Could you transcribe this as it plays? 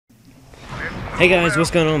Hey guys, what's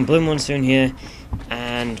going on? Blue Monsoon here,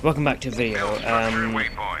 and welcome back to a video.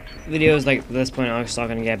 Videos like this point are still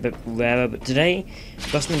going to get a bit rarer, but today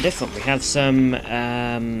we've got something different. We have some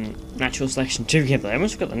Natural Selection 2 gameplay. I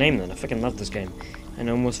almost forgot the name then. I freaking love this game, and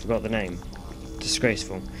I almost forgot the name.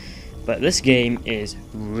 Disgraceful. But this game is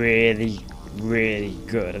really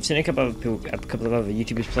good. I've seen a couple of other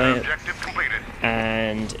YouTubers play it,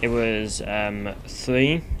 and it was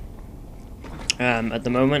 3. At the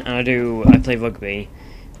moment, and I play rugby,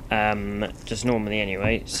 just normally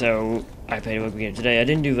anyway, so I played a rugby game today. I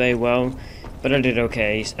didn't do very well, but I did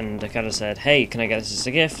okay, and I kind of said, hey, can I get this as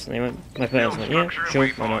a gift? And they went, my parents went, yeah, sure,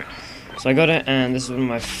 why not? So I got it, and this is one of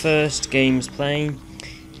my first games playing,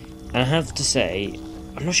 and I have to say,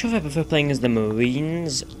 I'm not sure if I prefer playing as the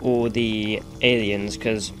Marines or the Aliens,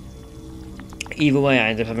 because either way I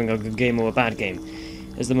end up having a good game or a bad game.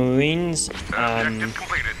 As the Marines,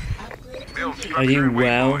 I do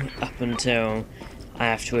well up until I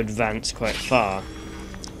have to advance quite far,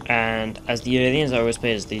 and as the Aliens I always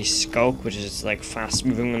play as the Skulk, which is like fast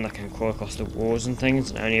moving and that can crawl across the walls and things,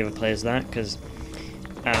 and I only ever play as that because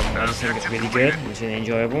I just think it's really good and it's really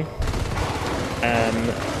enjoyable.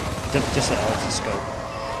 Just like the Skulk.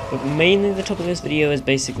 But mainly the topic of this video is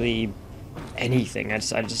basically anything. I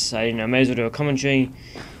decided, I may as well do a commentary.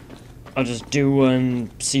 I'll just do one,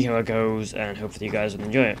 see how it goes, and hopefully you guys will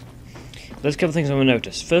enjoy it. There's a couple of things I want to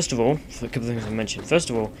notice. First of all, a couple of things I mentioned. First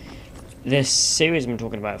of all, this series I've been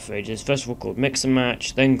talking about for ages. First of all, called Mix and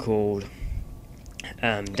Match, then called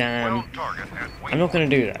Damn. I'm not going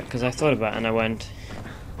to do that because I thought about it and I went,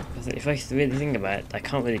 if I really think about it, I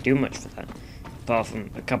can't really do much for that, apart from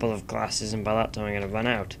a couple of glasses, and by that time I'm going to run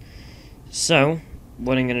out. So,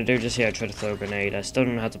 what I'm going to do just here, I try to throw a grenade. I still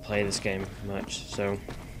don't know how to play this game much, so.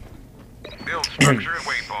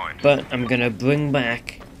 But I'm going to bring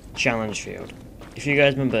back Challenge Field. If you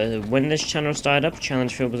guys remember, when this channel started up,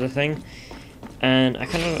 Challenge Field was a thing, and I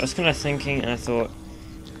was kind of thinking, and I thought,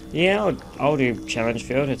 yeah, I'll do Challenge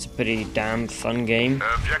Field. It's a pretty damn fun game.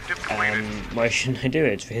 Why shouldn't I do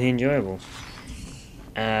it? It's really enjoyable.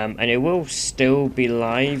 And it will still be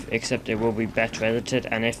live, except it will be better edited.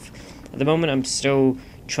 And if at the moment I'm still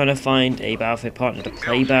trying to find a Battlefield partner to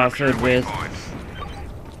play Battlefield with,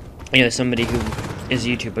 you know, somebody who is a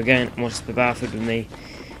YouTuber again and wants to play Battlefield with me.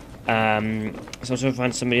 So I'm trying to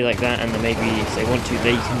find somebody like that, and then maybe if they want to,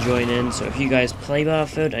 they can join in. So if you guys play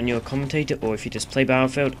Battlefield and you're a commentator, or if you just play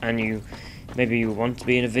Battlefield and maybe you want to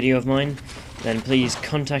be in a video of mine, then please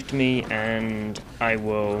contact me and I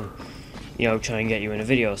will, you know, try and get you in a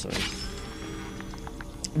video or something.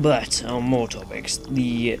 But on more topics,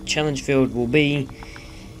 the Challenge Field will be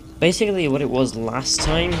basically what it was last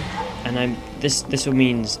time, and this will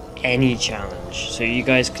means any challenge. So you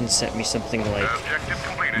guys can set me something like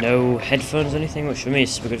no headphones or anything, which for me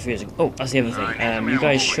is super confusing. Oh, that's the other thing. You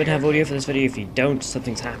guys should have audio for this video. If you don't,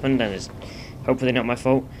 something's happened, and it's hopefully not my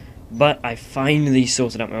fault. But I finally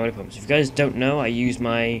sorted out my audio problems. If you guys don't know, I use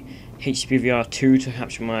my HP VR2 to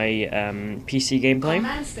capture my PC gameplay.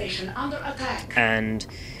 Command station under attack. And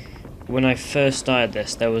when I first started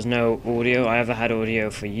this, there was no audio. I either had audio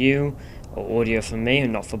for you or audio for me,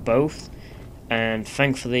 and not for both. And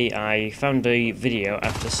thankfully I found a video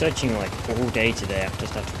after searching like all day today, after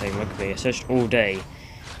playing rugby. I searched all day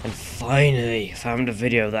and finally found a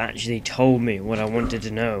video that actually told me what I wanted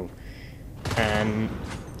to know. And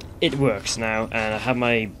it works now, and I have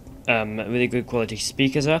my really good quality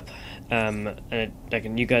speakers up, and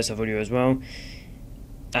you guys have audio as well.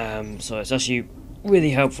 So it's actually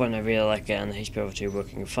really helpful, and I really like it, and the HP VR2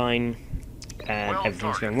 working fine, and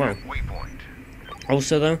everything's going well.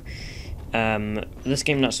 Also though, this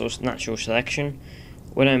game, Natural Selection,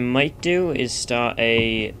 what I might do is start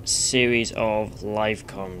a series of live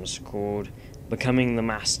comms called Becoming the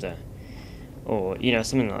Master, or, you know,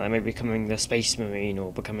 something like that, maybe Becoming the Space Marine,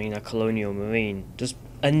 or Becoming a Colonial Marine, just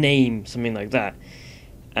a name, something like that.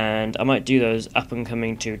 And I might do those up and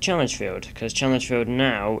coming to Challenge Field, because Challenge Field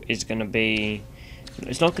now is going to be,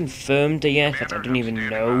 it's not confirmed yet, but I don't even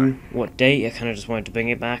know what date. I kind of just wanted to bring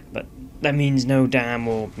it back, but that means no damn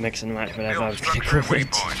or mix and match, whatever I was going to call it.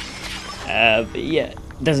 But yeah,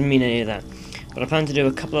 it doesn't mean any of that. But I plan to do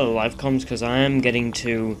a couple of live comms, because I am getting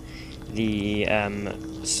to the, I'm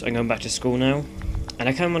going back to school now, and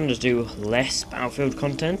I kind of want to do less Battlefield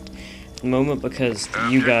content at the moment, because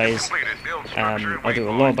you guys, I'll do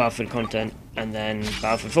a lot of Battlefield content, and then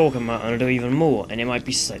Battlefield 4 come out, and I'll do even more, and it might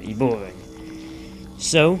be slightly boring.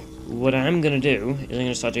 So, what I'm going to do is I'm going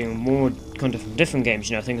to start doing more content from different games,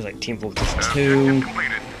 you know, things like Team Fortress 2,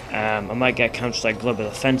 I might get Counter-Strike Global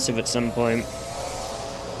Offensive at some point,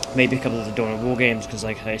 maybe a couple of the Dawn of War games, because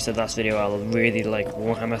like I said last video, I really like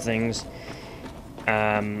Warhammer things,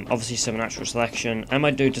 Obviously some natural selection. I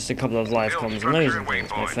might do just a couple of live comms and those and things.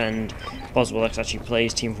 My friend Boswell actually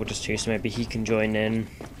plays Team Fortress 2, so maybe he can join in.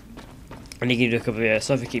 And he can do a couple of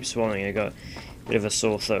stuff. If I keep swallowing, I got a bit of a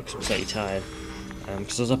sore throat because I'm slightly tired.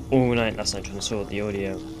 Because I was up all night last night trying to sort the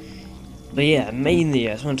audio. But yeah, mainly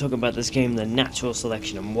I just want to talk about this game, the natural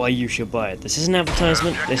selection, and why you should buy it. This isn't an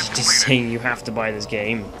advertisement, this is just saying you have to buy this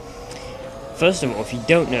game. First of all, if you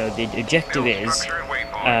don't know, the objective is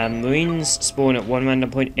Marines spawn at one random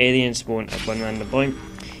point, aliens spawn at one random point,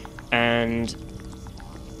 and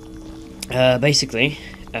basically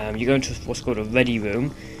you go into what's called a ready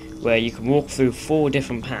room, where you can walk through 4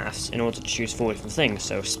 different paths in order to choose 4 different things.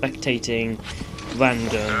 So spectating,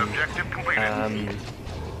 random,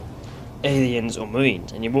 aliens or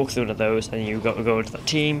marines, and you walk through one of those and you got to go into that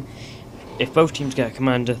team. If both teams get a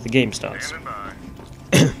commander, the game starts.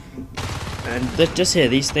 And just here,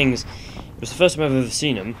 these things, it was the first time I've ever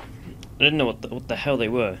seen them. I didn't know what the hell they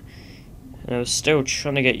were, and I was still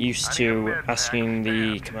trying to get used to asking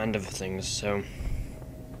the commander for things. So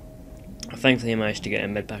thankfully I managed to get a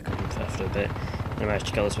med pack after a bit, and I managed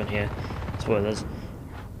to kill this one here. Spoilers.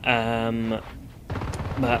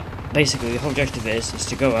 But basically the whole objective is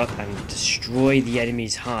to go up and destroy the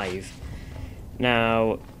enemy's hive.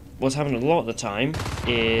 Now, what's happened a lot of the time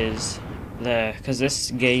is because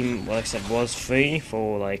this game, like I said, was free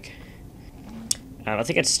for like, I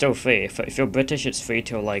think it's still free. If you're British, it's free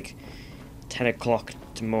till like 10 o'clock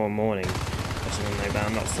tomorrow morning or something like that.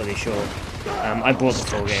 I'm not fully sure. I bought the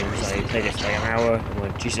full game, so I played it for like an hour, and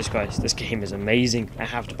went, Jesus Christ, this game is amazing, I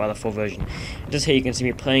have to buy the full version. Just here you can see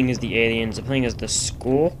me playing as the aliens. I'm playing as the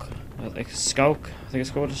Skulk, I think it's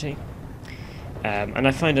called, is he? And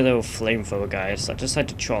I find a little flamethrower guy. I just decided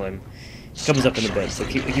to troll him. He comes up in a bit, so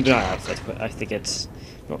keep an eye out for it. But I think it's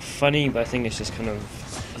not funny, but I think it's just kind of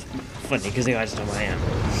funny, because the guy doesn't know where I am.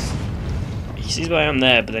 He sees where I am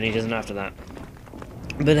there, but then he doesn't after that.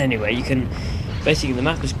 But anyway, you can... Basically, the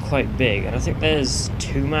map is quite big, and I think there's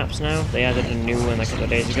 2 maps now. They added a new one a couple of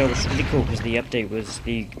days ago, which is really cool, because the update was...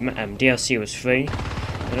 The DLC was free,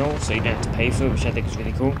 and also you didn't have to pay for it, which I think is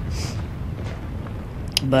really cool.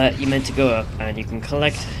 But you're meant to go up, and you can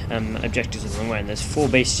collect objectives along the way, and there's 4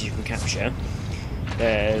 bases you can capture.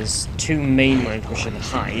 There's 2 main ones, which are the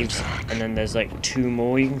hives, and then there's like 2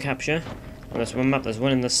 more you can capture. On this one map, there's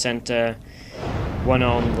one in the center, one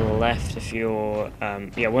on the left if you're...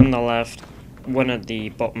 one on the left, one at the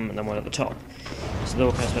bottom, and then one at the top. So they're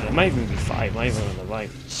all kind of split. It might even be 5, might even on the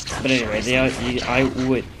right. But anyway,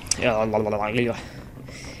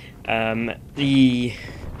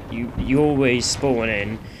 you always spawn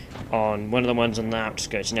in on one of the ones on the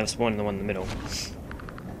outskirts. You never spawn in the one in the middle.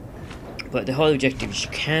 But the whole objective is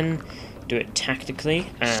you can do it tactically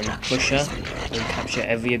and push up and capture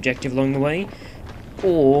every objective along the way,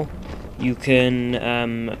 or you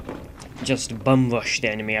can just bum rush the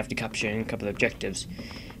enemy after capturing a couple of objectives.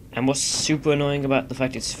 And what's super annoying about the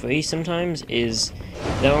fact it's free sometimes is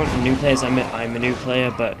there aren't new players. I'm a new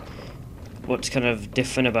player, but what's kind of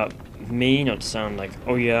different about me, not to sound like,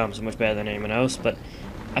 oh yeah, I'm so much better than anyone else, but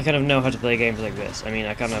I kind of know how to play games like this. I mean,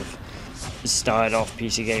 I kind of started off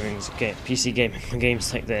PC gaming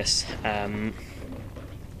games like this,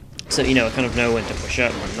 so you know, I kind of know when to push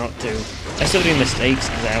up and when not to. I still do mistakes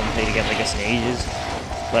because I haven't played a game like this in ages,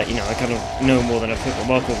 but you know, I kind of know more than a football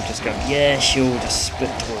marker. We'll just go, yeah, sure, just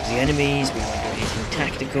sprint towards the enemies. We won't do anything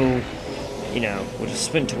tactical. You know, we'll just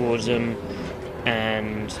sprint towards them,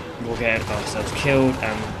 and we'll get ourselves killed,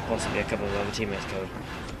 and possibly a couple of other teammates killed.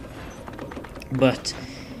 But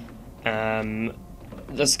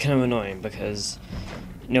that's kind of annoying because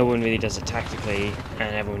no one really does it tactically,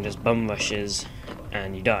 and everyone just bum rushes,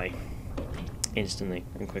 and you die instantly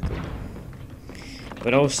and quickly.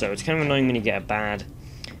 But also, it's kind of annoying when you get a bad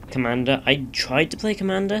commander. I tried to play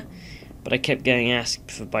commander, but I kept getting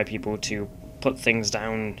asked by people to put things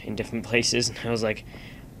down in different places, and I was like,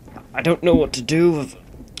 I don't know what to do.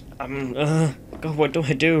 God, what do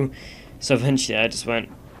I do? So eventually I just went,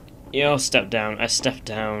 yeah, I'll step down. I stepped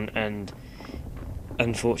down, and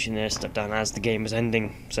unfortunately I stepped down as the game was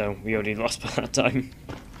ending, so we already lost by that time.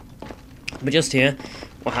 But just here,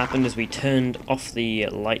 what happened is we turned off the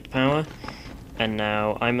light power, and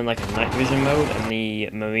now I'm in like a night vision mode, and the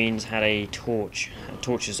Marines had a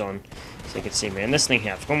torches on, so they could see me. And this thing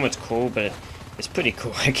here, I forgot what it's called, but it's pretty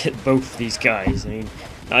cool. I get both these guys. I mean,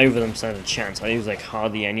 neither of them stand a chance. I use like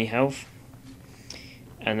hardly any health.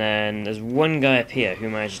 And then there's one guy up here who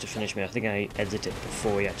managed to finish me. I think I edited it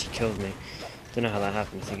before he actually killed me. Don't know how that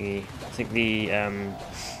happened. I think the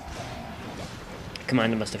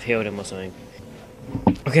commander must have healed him or something.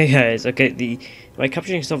 Okay guys, okay, my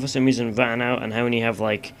capturing stuff for some reason ran out, and I only have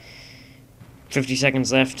like 50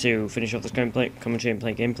 seconds left to finish off this commentary and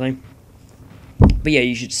play gameplay. But yeah,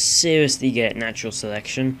 you should seriously get Natural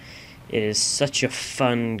Selection. It is such a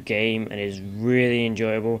fun game and it is really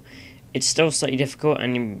enjoyable. It's still slightly difficult,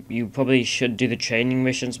 and you probably should do the training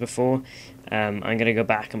missions before. I'm going to go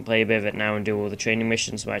back and play a bit of it now and do all the training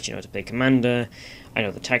missions, so I actually know how to play Commander, I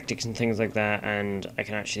know the tactics and things like that, and I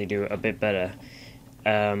can actually do it a bit better.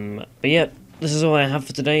 But yeah, this is all I have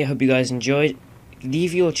for today. I hope you guys enjoyed.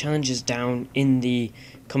 Leave your challenges down in the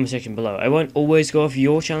comment section below. I won't always go off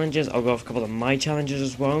your challenges, I'll go off a couple of my challenges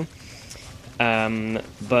as well.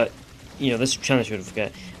 But you know, this challenge would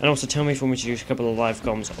forget. And also tell me if you want me to do a couple of live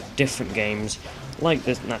comms of different games, like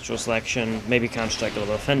this Natural Selection, maybe Counter-Strike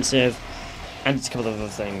Global Offensive, and a couple of other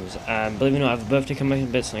things. Believe it or not, I have a birthday coming up in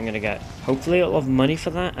a bit, so I'm going to get, hopefully, a lot of money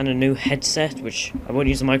for that, and a new headset, which I won't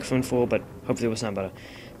use the microphone for, but hopefully it will sound better.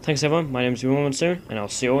 Thanks everyone, my name is Monsoon, and I'll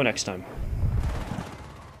see you all next time.